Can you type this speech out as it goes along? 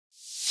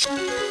What's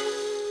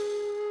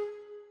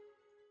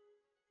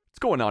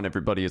going on,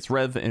 everybody? It's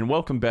Rev, and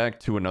welcome back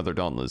to another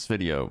Dauntless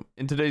video.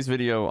 In today's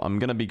video, I'm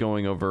going to be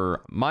going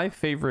over my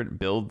favorite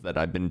build that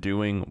I've been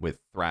doing with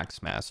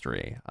Thraxx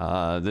Mastery.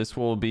 This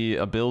will be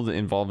a build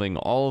involving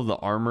all of the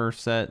armor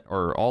set,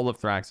 or all of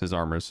Thrax's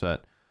armor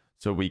set,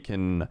 so we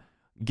can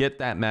get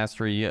that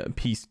mastery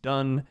piece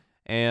done.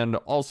 And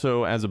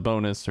also, as a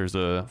bonus, there's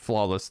a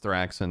flawless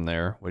Thrax in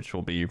there, which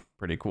will be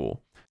pretty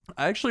cool.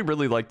 I actually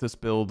really like this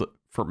build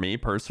for me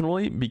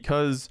personally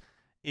because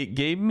it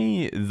gave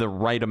me the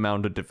right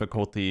amount of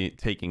difficulty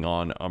taking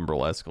on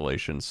umbral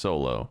escalation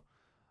solo.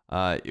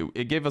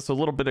 It gave us a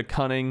little bit of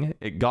cunning.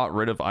 It got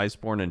rid of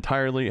Iceborne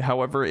entirely.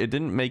 However, it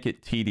didn't make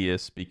it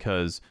tedious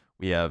because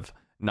we have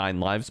 9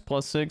 lives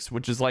plus 6,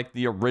 which is like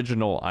the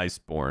original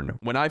Iceborne.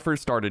 When I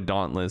first started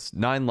Dauntless,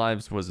 9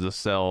 lives was the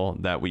cell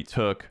that we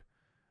took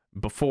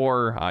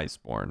before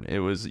Iceborne. It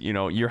was, you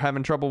know, you're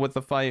having trouble with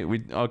the fight,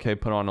 okay,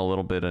 put on a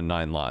little bit of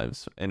 9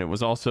 lives. And it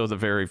was also the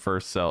very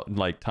first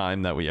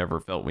time that we ever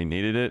felt we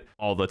needed it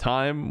all the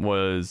time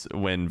was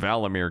when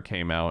Valimir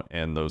came out,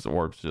 and those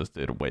orbs just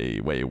did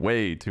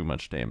way too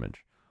much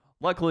damage.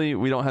 Luckily,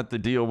 we don't have to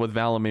deal with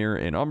Valimir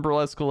in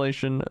umbral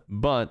escalation,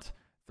 but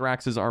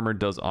Thrax's armor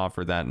does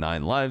offer that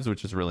 9 lives,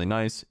 which is really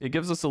nice. It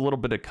gives us a little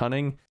bit of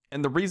cunning,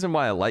 and the reason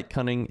why I like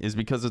cunning is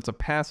because it's a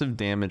passive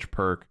damage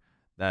perk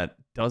that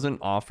doesn't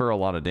offer a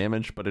lot of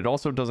damage, but it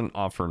also doesn't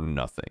offer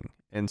nothing.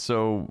 And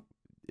so,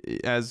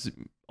 as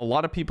a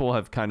lot of people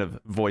have kind of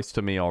voiced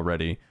to me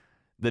already,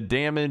 the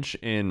damage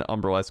in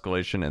umbral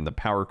escalation and the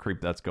power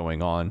creep that's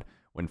going on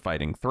when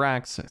fighting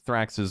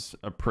Thrax is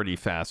a pretty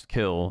fast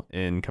kill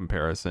in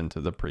comparison to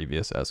the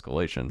previous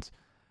escalations.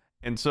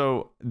 And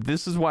so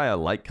this is why I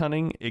like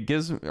cunning. It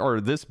gives,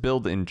 or this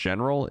build in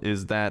general,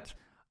 is that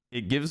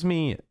it gives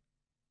me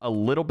a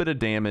little bit of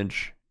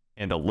damage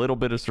and a little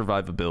bit of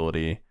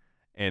survivability,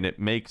 and it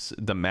makes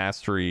the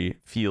mastery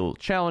feel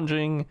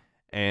challenging,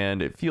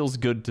 and it feels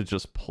good to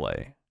just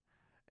play.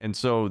 And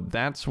so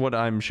that's what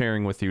I'm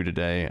sharing with you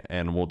today,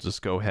 and we'll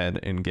just go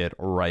ahead and get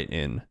right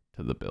into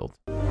the build.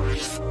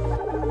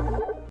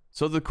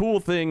 So the cool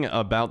thing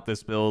about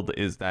this build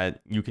is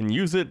that you can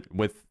use it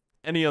with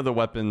any other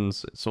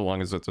weapons, so long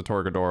as it's a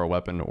Torgadora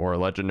weapon or a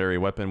legendary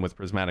weapon with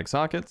prismatic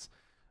sockets.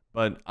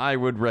 But I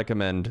would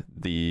recommend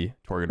the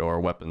Torgadora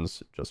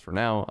weapons just for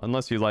now,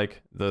 unless you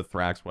like the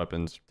Thrax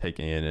weapons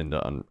taking it into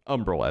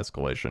umbral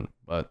escalation.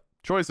 But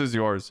choice is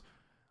yours.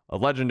 A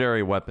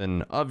legendary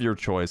weapon of your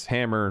choice,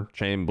 hammer,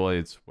 chain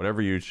blades,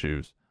 whatever you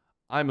choose.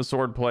 I'm a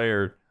sword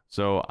player,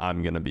 so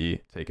I'm going to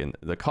be taking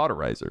the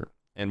Cauterizer.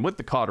 And with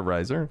the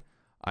Cauterizer,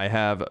 I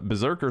have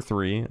Berserker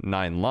 3,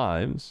 9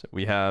 lives.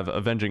 We have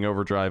Avenging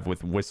Overdrive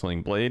with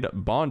Whistling Blade,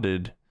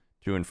 bonded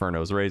to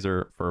Inferno's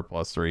Razor for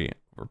 +3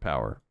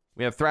 overpower.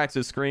 We have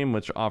Thrax's Scream,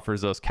 which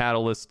offers us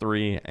Catalyst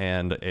 3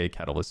 and a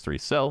Catalyst 3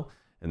 cell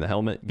in the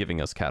helmet,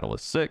 giving us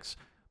Catalyst 6.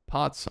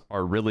 Pots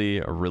are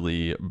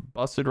really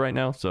busted right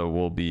now, so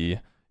we'll be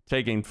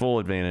taking full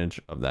advantage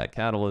of that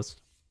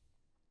Catalyst.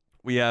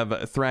 We have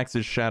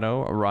Thrax's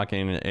Shadow,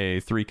 rocking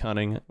a 3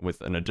 Cunning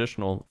with an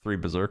additional 3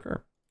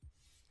 Berserker.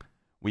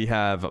 We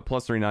have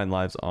 +3 9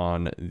 lives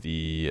on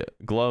the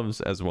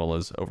gloves, as well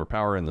as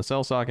overpower in the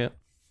cell socket.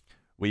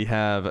 We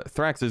have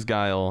Thrax's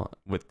Guile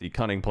with the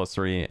Cunning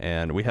 +3,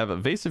 and we have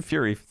Evasive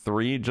Fury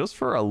 3 just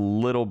for a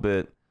little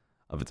bit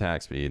of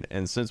attack speed.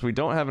 And since we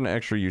don't have an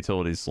extra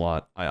utility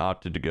slot, I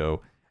opted to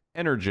go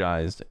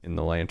Energized in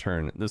the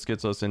Lantern. This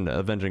gets us into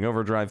Avenging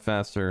Overdrive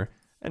faster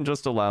and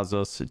just allows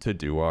us to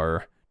do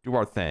our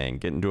thing.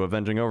 Get into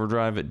Avenging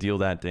Overdrive, deal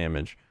that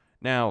damage.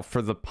 Now,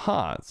 for the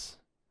pots,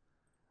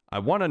 I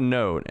want to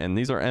note, and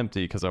these are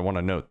empty because I want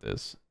to note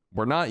this,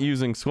 we're not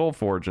using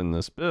Skullforge in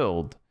this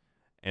build.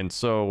 And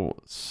so,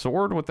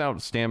 sword without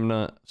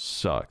stamina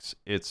sucks.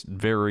 It's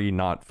very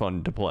not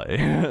fun to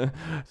play.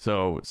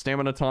 So,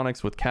 stamina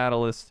tonics with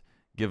Catalyst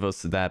give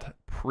us that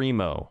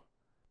primo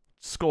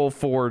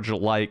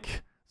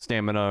Skullforge-like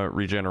stamina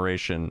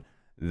regeneration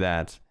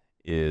that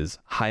is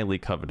highly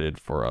coveted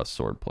for us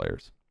sword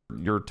players.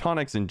 Your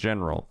tonics in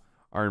general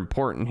are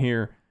important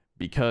here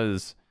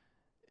because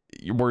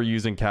we're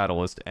using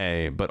Catalyst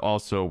A, but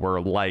also we're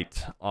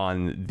light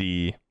on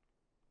the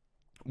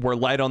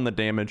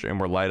damage, and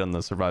we're light on the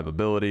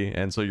survivability.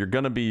 And so you're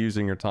going to be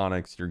using your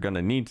tonics. You're going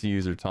to need to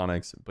use your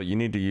tonics, but you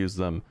need to use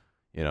them,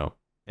 you know,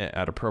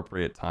 at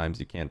appropriate times.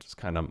 You can't just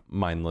kind of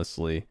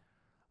mindlessly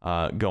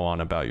go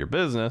on about your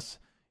business.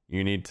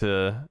 You need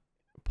to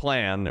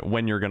plan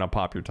when you're going to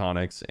pop your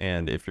tonics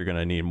and if you're going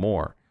to need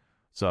more.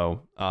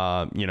 So,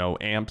 you know,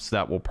 amps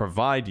that will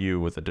provide you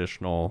with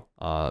additional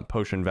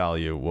potion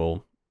value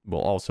will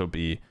also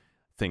be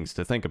things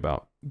to think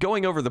about.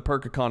 Going over the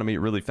perk economy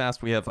really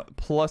fast, we have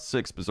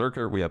 +6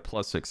 Berserker, we have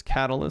 +6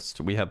 Catalyst,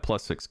 we have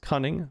 +6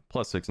 Cunning,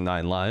 +6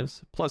 9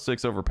 lives,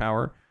 +6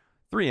 Overpower,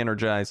 3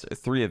 Energized,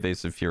 3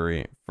 Evasive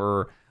Fury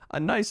for a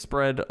nice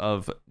spread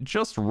of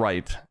just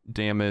right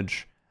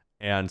damage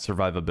and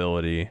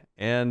survivability.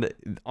 And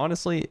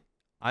honestly,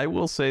 I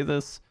will say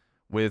this,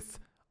 with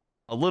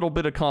a little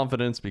bit of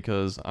confidence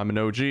because I'm an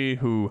OG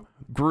who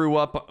grew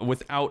up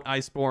without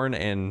Iceborne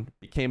and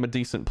became a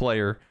decent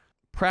player.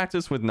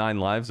 Practice with 9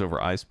 lives over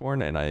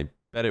Iceborne, and I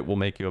bet it will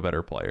make you a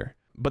better player.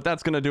 But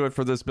that's going to do it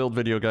for this build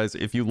video, guys.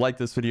 If you like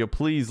this video,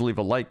 please leave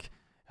a like.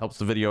 Helps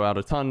the video out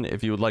a ton.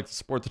 If you would like to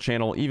support the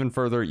channel even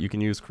further, you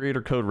can use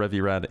creator code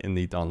Revvy in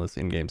the Dauntless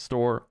in-game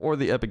store or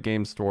the Epic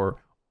Games store,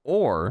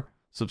 or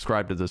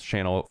subscribe to this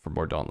channel for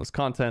more Dauntless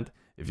content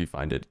if you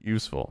find it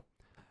useful.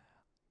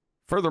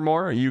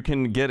 Furthermore, you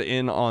can get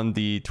in on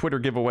the Twitter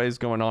giveaways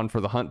going on for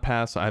the Hunt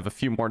Pass. I have a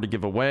few more to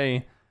give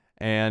away.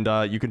 And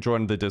you can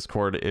join the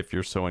Discord if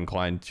you're so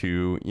inclined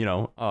to,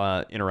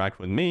 interact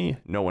with me,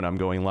 know when I'm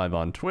going live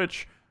on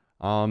Twitch,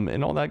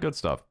 and all that good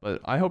stuff.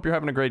 But I hope you're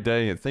having a great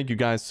day. And thank you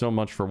guys so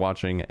much for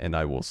watching, and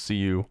I will see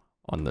you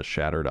on the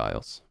Shattered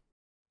Isles.